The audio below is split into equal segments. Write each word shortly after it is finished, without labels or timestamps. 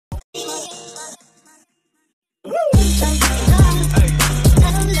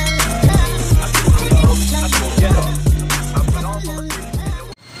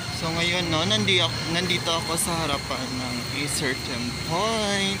nandito ako sa harapan ng Ace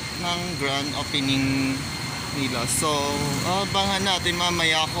Centerpoint ng grand opening nila. So, abangan natin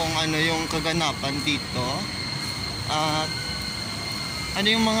mamaya kung ano yung kaganapan dito. At ano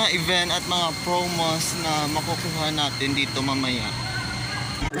yung mga event at mga promos na makukuha natin dito mamaya.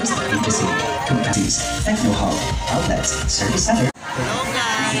 Hello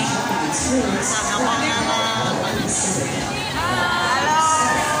guys! Sana ko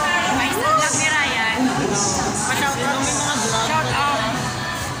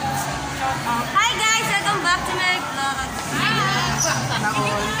Hi guys! Welcome back to my vlog!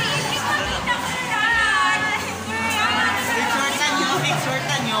 Picture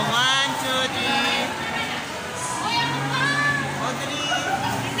nyo. 1, 2, 3. Audrey!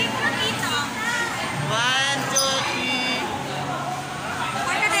 Hindi ko nakita. 1, 2, 3.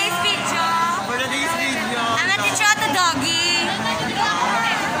 For today's video, I'm gonna teach you how to doggy.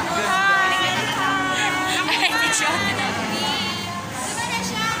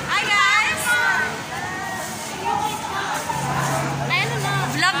 Hi guys! Ayun na.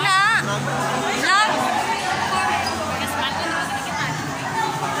 Vlog na. Vlog.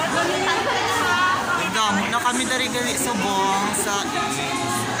 Nagdamo na kami dari-gali sa buwang sa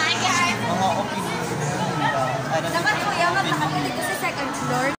Hi guys! mga opinion nila. Dapat kuya, magpakapilig ko sa second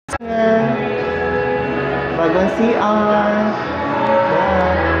floor. Bagong CR.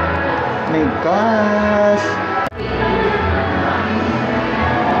 My gosh!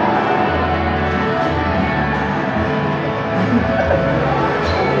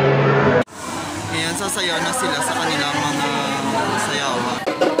 Ngayon, sasayaw na sila sa kanilang mga sayawan.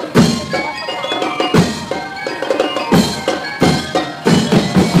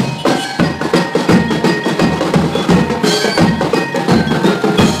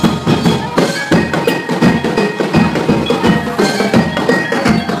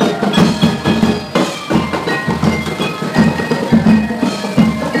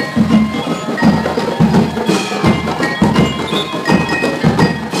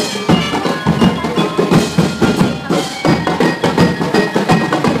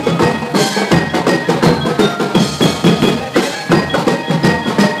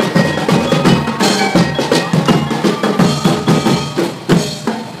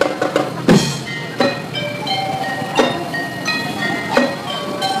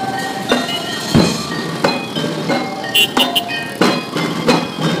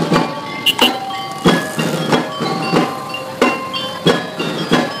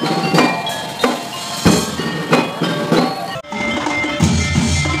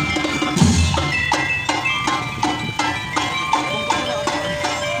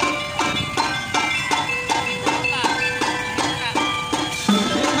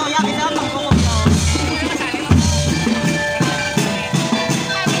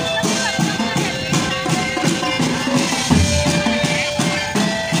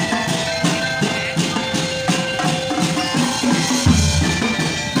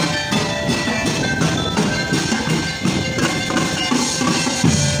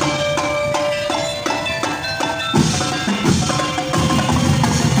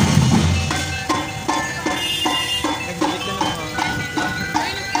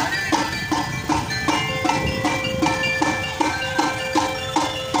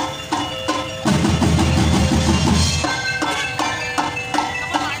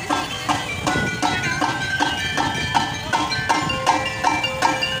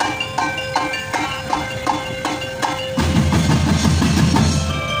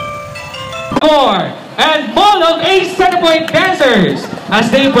 And Mall of Ace Centerpoint dancers as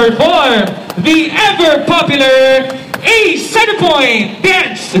they perform the ever popular Ace Centerpoint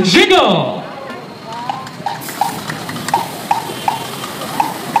dance jiggle.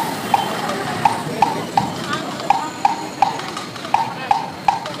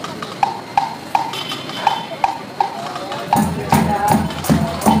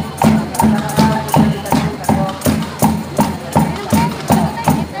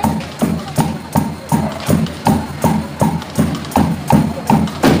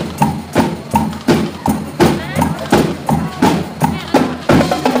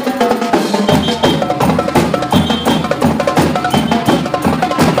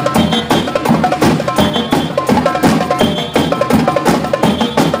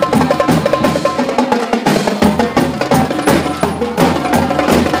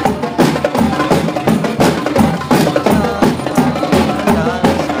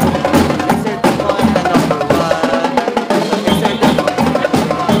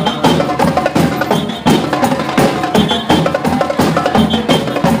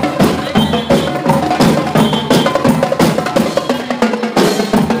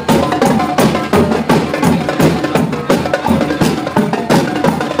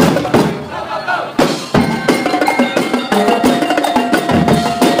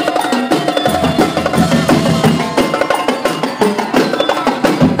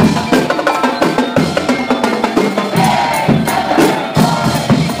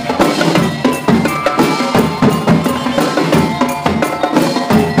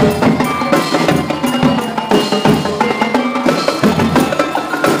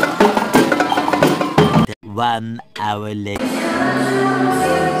 1 hour later.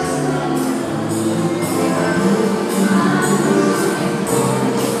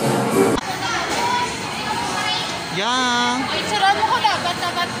 Yeah. Ay, suran mo ko dapat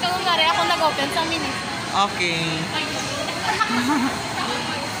kung gari ako nag-open sa mini. Okay.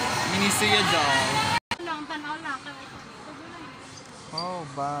 Minisuya daw. Lang, tanaw lang. Oh,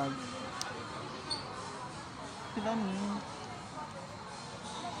 bag. Sila ni.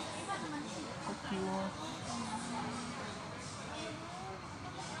 So cute.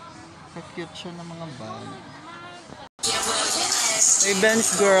 Ka-cute siya ng mga bag. Hey, bench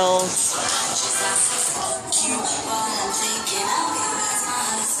girls.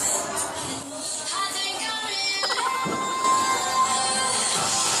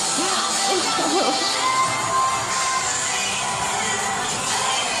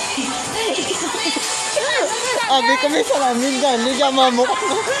 Abi ko may salamin dyan. Ni gamamok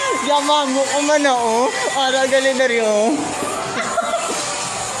ko man na oh. Ara gali na rin oh.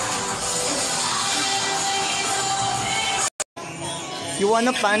 You want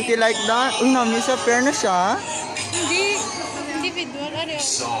a panty like that? Uy, nami siya. Pair na siya. Hindi. Individual. Ano yun?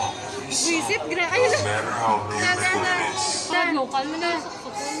 Visit. Ayun na. Local mo na.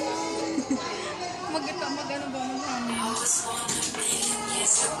 Mag-ano ba mo namin?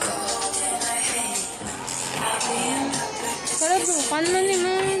 Para local man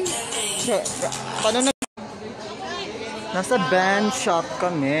naman. Paano na? Nasa bench shop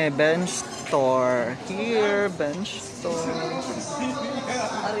kami. Bench store. Here, bench store.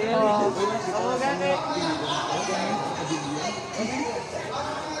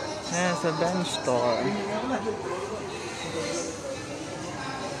 Yeah, sa bench store.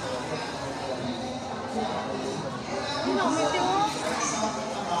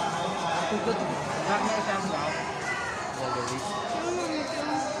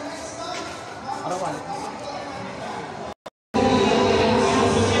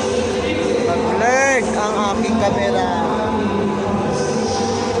 Mag-lag ang aking camera.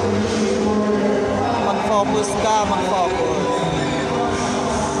 Mag-focus ka, mag-focus.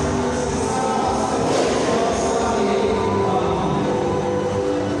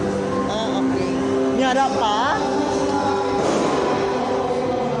 Okay. Nyara pa?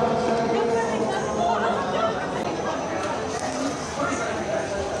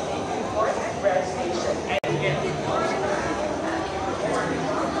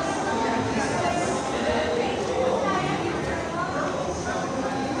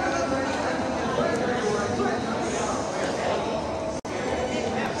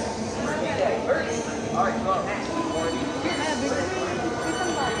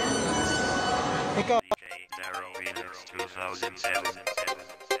 Ikaw.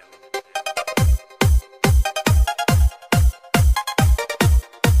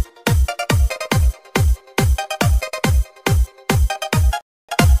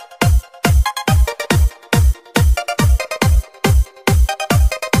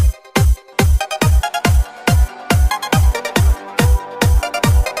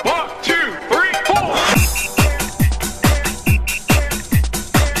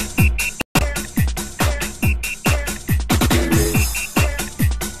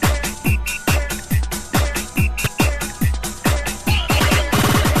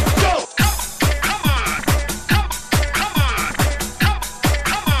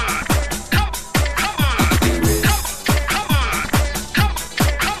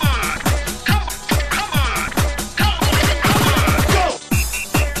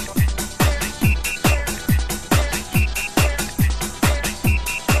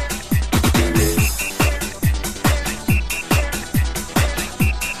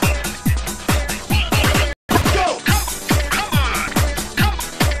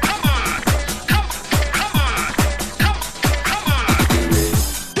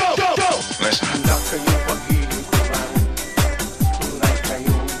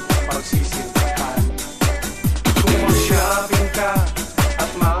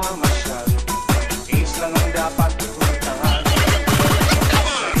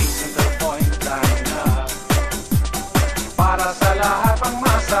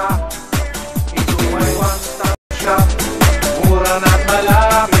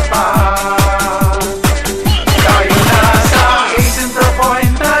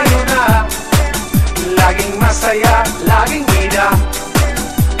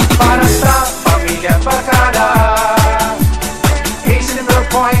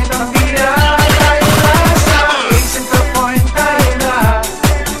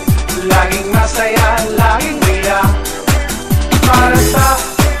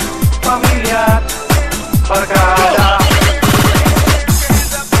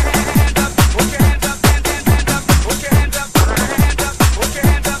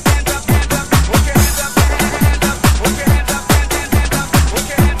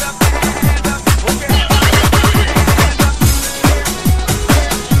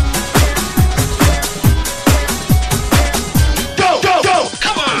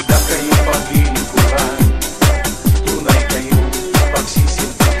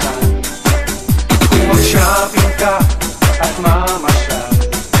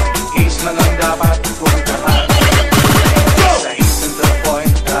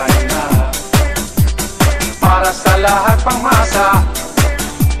 lahat pang masa.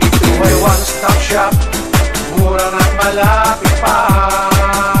 Ito ay one-stop shop, murang at malapit pa.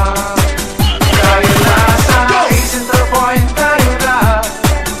 Tayo na sa Ace Centerpoint, tayo na.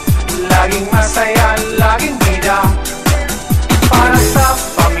 Laging masaya, laging bida, para sa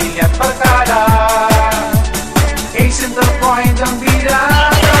pamilya at barkada. Ace Centerpoint ang bida.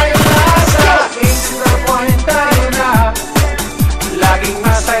 Tayo na sa Ace Centerpoint, tayo na. Laging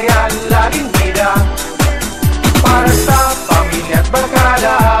masaya, laging bida, para sa pamilya at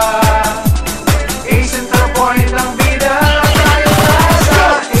barkada. Ace Centerpoint ang bida. Tayo na sa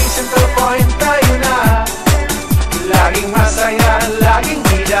Ace Centerpoint, tayo na. Laging masaya, laging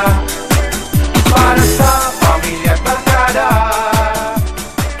bida, para sa pamilya at barkada.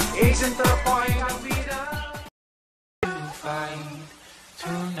 Ace Centerpoint ang bida.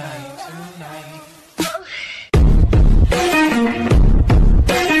 Tonight, tonight.